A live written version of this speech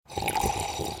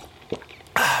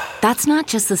That's not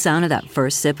just the sound of that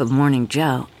first sip of Morning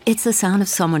Joe. It's the sound of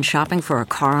someone shopping for a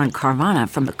car on Carvana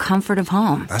from the comfort of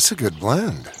home. That's a good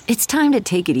blend. It's time to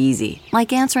take it easy,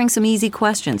 like answering some easy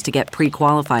questions to get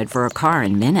pre-qualified for a car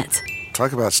in minutes.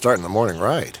 Talk about starting the morning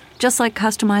right. Just like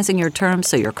customizing your terms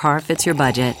so your car fits your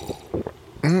budget.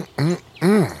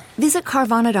 Visit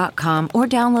Carvana.com or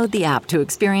download the app to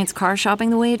experience car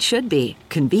shopping the way it should be.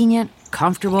 Convenient,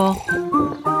 comfortable.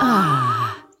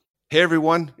 Hey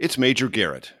everyone, it's Major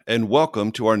Garrett, and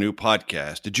welcome to our new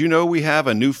podcast. Did you know we have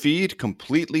a new feed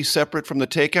completely separate from the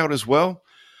takeout as well?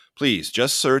 Please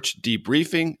just search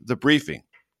Debriefing the Briefing.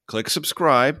 Click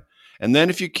subscribe, and then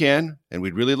if you can, and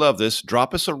we'd really love this,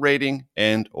 drop us a rating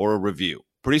and or a review.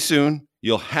 Pretty soon,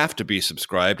 you'll have to be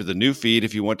subscribed to the new feed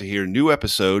if you want to hear new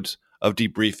episodes of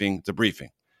Debriefing the Briefing.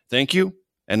 Thank you,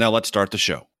 and now let's start the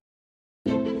show.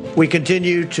 We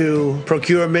continue to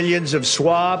procure millions of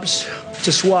swabs. It's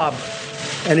a swab.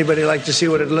 Anybody like to see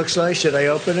what it looks like? Should I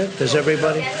open it? Does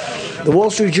everybody? The Wall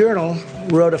Street Journal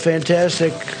wrote a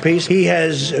fantastic piece. He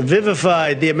has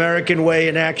vivified the American way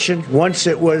in action. Once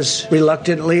it was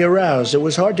reluctantly aroused. It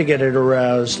was hard to get it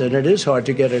aroused, and it is hard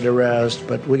to get it aroused,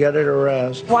 but we got it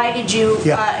aroused. Why did you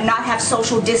not have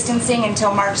social distancing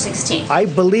until March 16th? I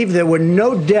believe there were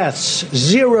no deaths,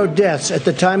 0 deaths at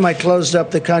the time I closed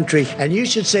up the country, and you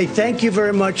should say thank you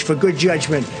very much for good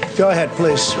judgment. Go ahead,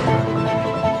 please.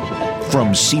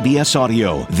 From CBS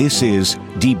Audio, this is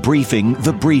Debriefing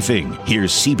the Briefing.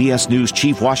 Here's CBS News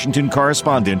Chief Washington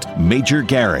Correspondent Major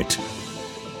Garrett.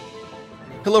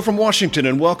 Hello from Washington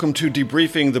and welcome to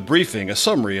Debriefing the Briefing, a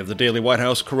summary of the daily White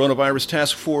House Coronavirus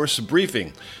Task Force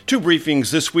briefing. 2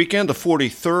 briefings this weekend, the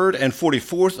 43rd and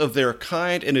 44th of their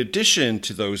kind. In addition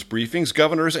to those briefings,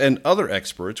 governors and other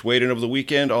experts weighed in over the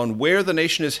weekend on where the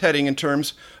nation is heading in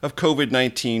terms of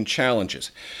COVID-19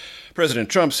 challenges. President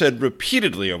Trump said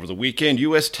repeatedly over the weekend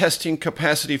U.S. testing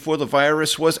capacity for the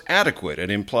virus was adequate and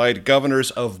implied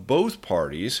governors of both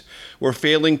parties were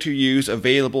failing to use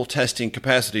available testing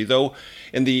capacity. Though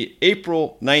in the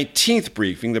April 19th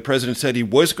briefing, the president said he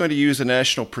was going to use the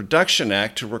National Production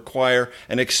Act to require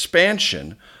an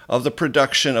expansion of the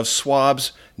production of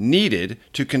swabs needed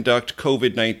to conduct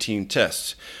COVID-19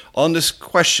 tests. On this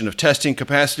question of testing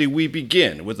capacity, we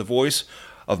begin with the voice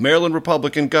of Maryland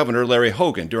Republican Governor Larry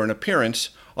Hogan during an appearance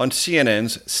on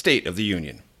CNN's State of the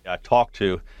Union. I talk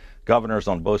to governors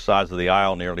on both sides of the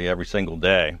aisle nearly every single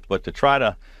day, but to try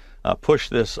to push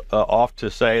this off to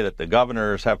say that the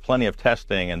governors have plenty of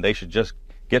testing and they should just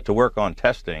get to work on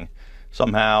testing,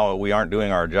 somehow we aren't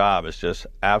doing our job, is just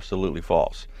absolutely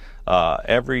false.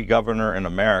 Every governor in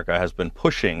America has been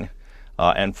pushing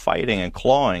and fighting and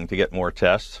clawing to get more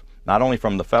tests, not only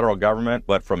from the federal government,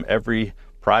 but from every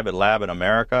private lab in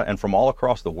America and from all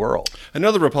across the world.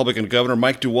 Another Republican governor,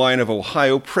 Mike DeWine of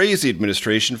Ohio, praised the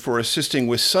administration for assisting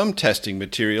with some testing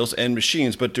materials and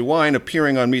machines, but DeWine,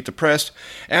 appearing on Meet the Press,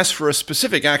 asked for a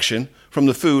specific action from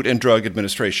the Food and Drug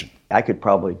Administration. I could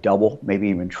probably double, maybe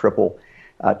even triple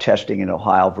testing in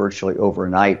Ohio virtually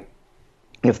overnight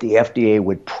if the FDA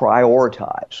would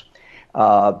prioritize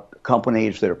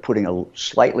companies that are putting a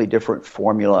slightly different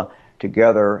formula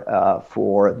together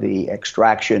for the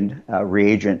extraction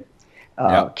reagent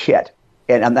kit.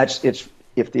 And that's if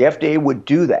the FDA would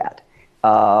do that,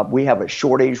 we have a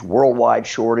worldwide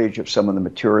shortage of some of the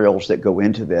materials that go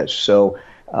into this. So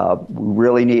we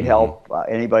really need help.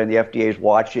 Anybody in the FDA is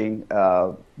watching.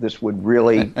 This would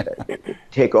really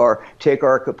take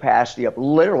our capacity up,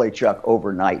 literally, Chuck,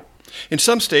 overnight. In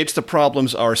some states, the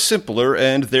problems are simpler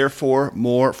and therefore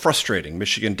more frustrating.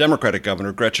 Michigan Democratic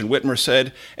Governor Gretchen Whitmer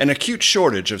said an acute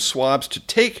shortage of swabs to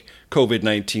take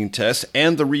COVID-19 tests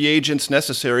and the reagents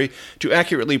necessary to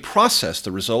accurately process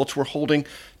the results were holding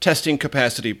testing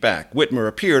capacity back. Whitmer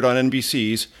appeared on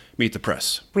NBC's Meet the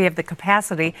Press. We have the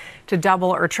capacity to double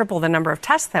or triple the number of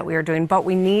tests that we are doing, but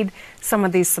we need some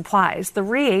of these supplies. The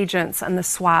reagents and the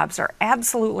swabs are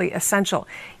absolutely essential.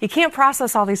 You can't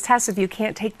process all these tests if you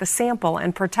can't take the sample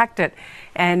and protect it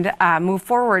and move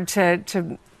forward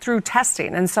through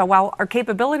testing. And so while our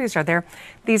capabilities are there,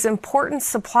 these important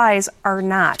supplies are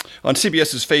not. On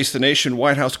CBS's Face the Nation,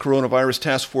 White House Coronavirus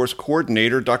Task Force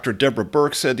Coordinator Dr. Deborah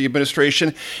Birx said the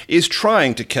administration is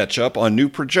trying to catch up on new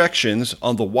projections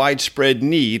on the widespread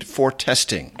need for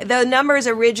testing. The numbers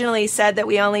originally said that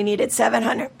we only needed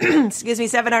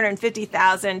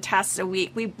 750,000 tests a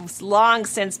week. We've long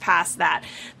since passed that.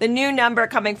 The new number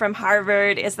coming from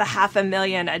Harvard is the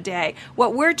 500,000 a day.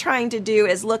 What we're trying to do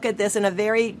is look at this in a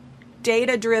very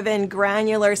data-driven,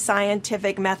 granular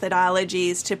scientific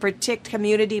methodologies to predict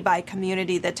community by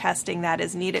community the testing that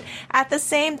is needed. At the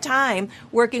same time,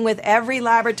 working with every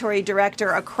laboratory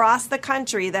director across the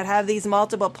country that have these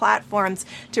multiple platforms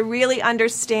to really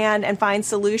understand and find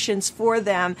solutions for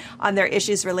them on their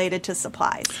issues related to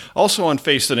supplies. Also on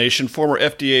Face the Nation, former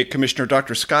FDA Commissioner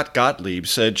Dr. Scott Gottlieb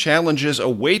said challenges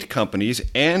await companies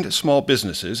and small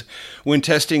businesses when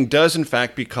testing does in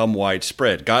fact become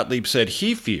widespread. Gottlieb said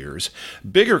he fears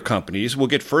bigger companies will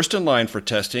get first in line for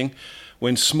testing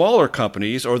when smaller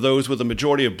companies or those with a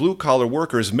majority of blue-collar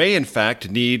workers may in fact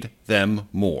need them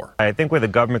more. I think where the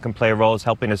government can play a role is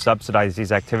helping to subsidize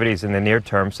these activities in the near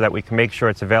term so that we can make sure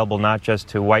it's available not just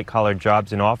to white-collar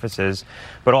jobs in offices,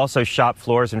 but also shop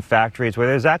floors and factories where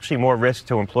there's actually more risk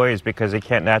to employees because they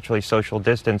can't naturally social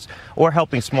distance, or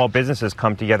helping small businesses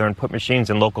come together and put machines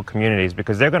in local communities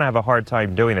because they're going to have a hard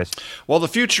time doing this. While the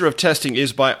future of testing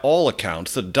is by all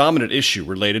accounts the dominant issue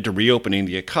related to reopening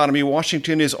the economy,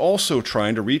 Washington is also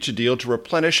trying to reach a deal to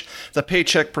replenish the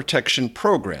Paycheck Protection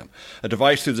Program, a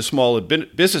device through the Small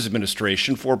Business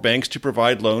Administration for banks to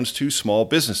provide loans to small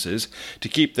businesses to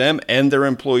keep them and their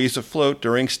employees afloat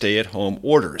during stay-at-home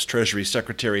orders. Treasury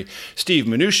Secretary Steve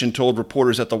Mnuchin told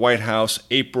reporters at the White House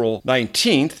April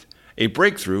 19th a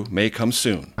breakthrough may come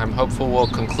soon. I'm hopeful we'll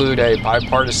conclude a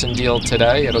bipartisan deal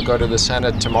today. It'll go to the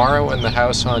Senate tomorrow and the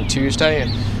House on Tuesday,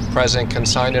 and the President can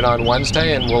sign it on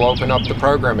Wednesday, and we'll open up the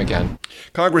program again.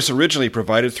 Congress originally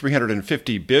provided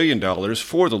 $350 billion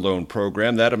for the loan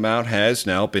program. That amount has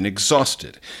now been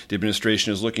exhausted. The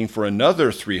administration is looking for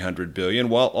another $300 billion,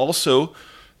 while also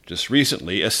just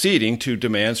recently acceding to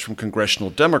demands from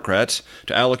congressional Democrats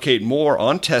to allocate more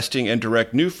on testing and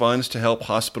direct new funds to help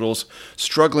hospitals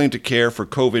struggling to care for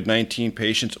COVID-19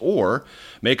 patients or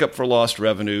make up for lost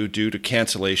revenue due to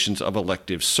cancellations of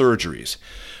elective surgeries.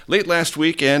 Late last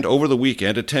week and over the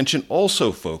weekend, attention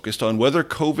also focused on whether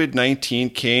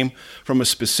COVID-19 came from a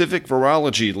specific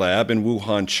virology lab in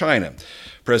Wuhan, China.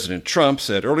 President Trump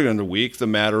said earlier in the week the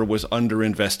matter was under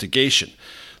investigation.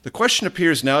 The question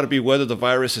appears now to be whether the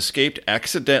virus escaped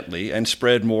accidentally and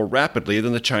spread more rapidly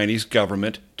than the Chinese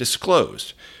government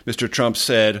disclosed. Mr. Trump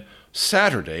said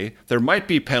Saturday there might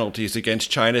be penalties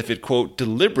against China if it, quote,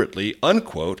 deliberately,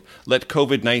 unquote, let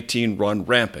COVID-19 run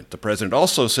rampant. The president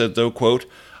also said, though, quote,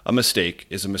 a mistake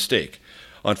is a mistake.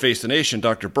 On Face the Nation,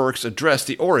 Dr. Birx addressed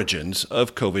the origins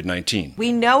of COVID-19.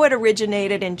 We know it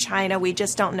originated in China. We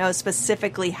just don't know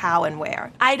specifically how and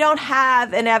where. I don't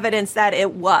have an evidence that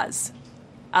it was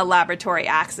a laboratory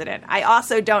accident. I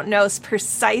also don't know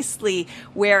precisely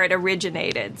where it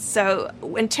originated. So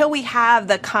until we have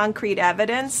the concrete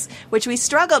evidence, which we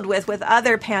struggled with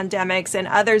other pandemics and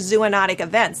other zoonotic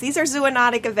events. These are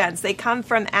zoonotic events. They come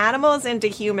from animals into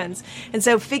humans. And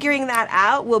so figuring that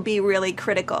out will be really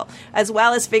critical, as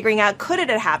well as figuring out, could it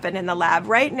have happened in the lab?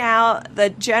 Right now, the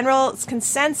general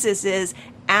consensus is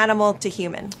animal to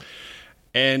human.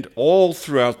 And all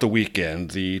throughout the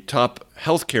weekend, the top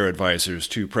healthcare advisors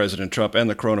to President Trump and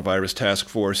the coronavirus task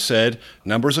force said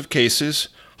numbers of cases,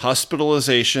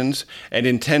 hospitalizations, and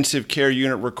intensive care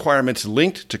unit requirements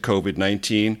linked to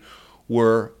COVID-19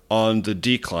 were on the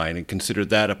decline and considered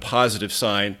that a positive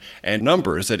sign, and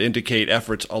numbers that indicate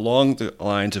efforts along the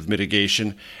lines of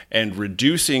mitigation and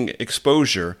reducing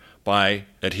exposure by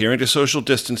adhering to social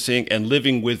distancing and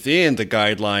living within the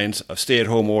guidelines of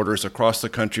stay-at-home orders across the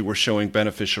country were showing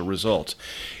beneficial results.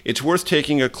 It's worth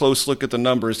taking a close look at the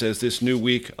numbers as this new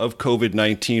week of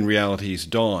COVID-19 realities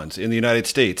dawns. In the United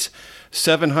States,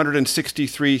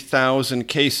 763,000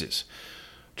 cases.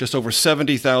 Just over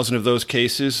 70,000 of those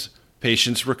cases,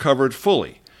 patients recovered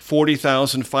fully.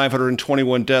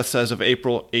 40,521 deaths as of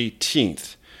April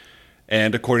 18th.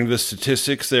 And according to the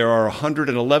statistics, there are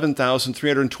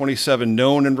 111,327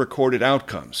 known and recorded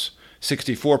outcomes.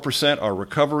 64% are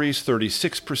recoveries,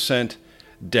 36%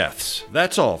 deaths.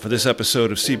 That's all for this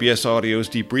episode of CBS Audio's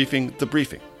Debriefing the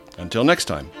Briefing. Until next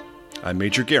time, I'm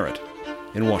Major Garrett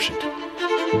in Washington.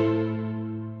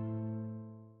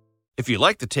 If you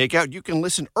like The Takeout, you can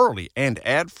listen early and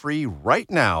ad-free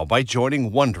right now by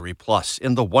joining Wondery Plus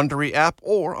in the Wondery app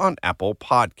or on Apple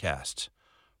Podcasts.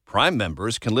 Prime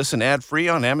members can listen ad-free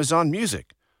on Amazon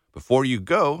Music. Before you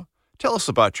go, tell us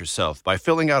about yourself by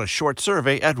filling out a short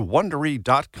survey at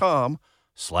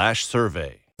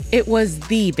Wondery.com/survey. It was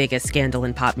the biggest scandal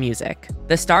in pop music.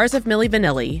 The stars of Milli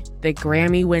Vanilli, the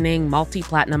Grammy-winning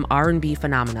multi-platinum R&B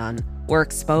phenomenon, were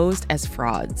exposed as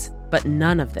frauds. But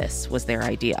none of this was their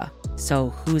idea. So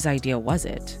whose idea was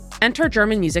it? Enter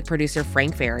German music producer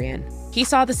Frank Farian. He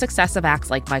saw the success of acts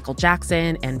like Michael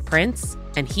Jackson and Prince,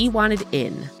 and he wanted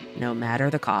in, no matter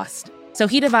the cost. So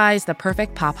he devised the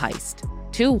perfect pop heist.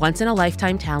 two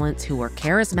once-in-a-lifetime talents who were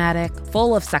charismatic,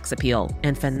 full of sex appeal,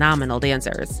 and phenomenal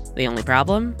dancers. The only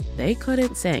problem? They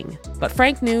couldn't sing. But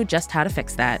Frank knew just how to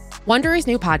fix that. Wondery's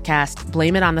new podcast,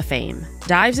 Blame It on the Fame,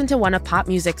 dives into one of pop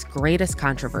music's greatest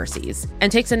controversies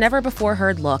and takes a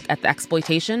never-before-heard look at the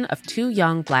exploitation of two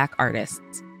young Black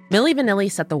artists. Milli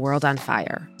Vanilli set the world on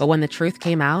fire, but when the truth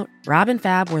came out, Rob and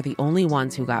Fab were the only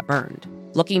ones who got burned.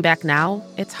 Looking back now,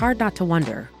 it's hard not to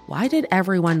wonder, why did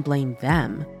everyone blame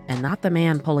them and not the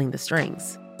man pulling the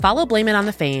strings? Follow Blame It on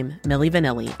the Fame, Milli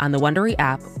Vanilli on the Wondery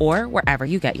app or wherever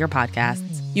you get your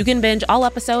podcasts. You can binge all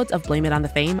episodes of Blame It on the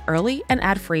Fame early and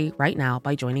ad-free right now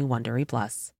by joining Wondery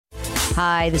Plus.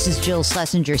 Hi, this is Jill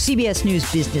Schlesinger, CBS News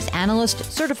business analyst,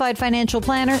 certified financial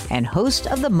planner, and host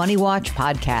of the Money Watch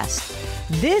podcast.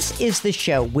 This is the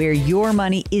show where your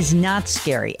money is not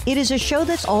scary. It is a show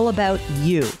that's all about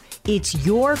you. It's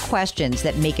your questions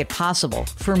that make it possible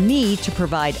for me to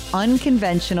provide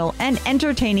unconventional and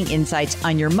entertaining insights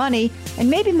on your money, and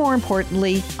maybe more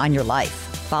importantly, on your life.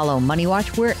 Follow Money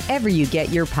Watch wherever you get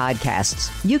your podcasts.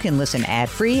 You can listen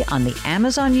ad-free on the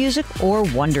Amazon Music or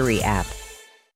Wondery app.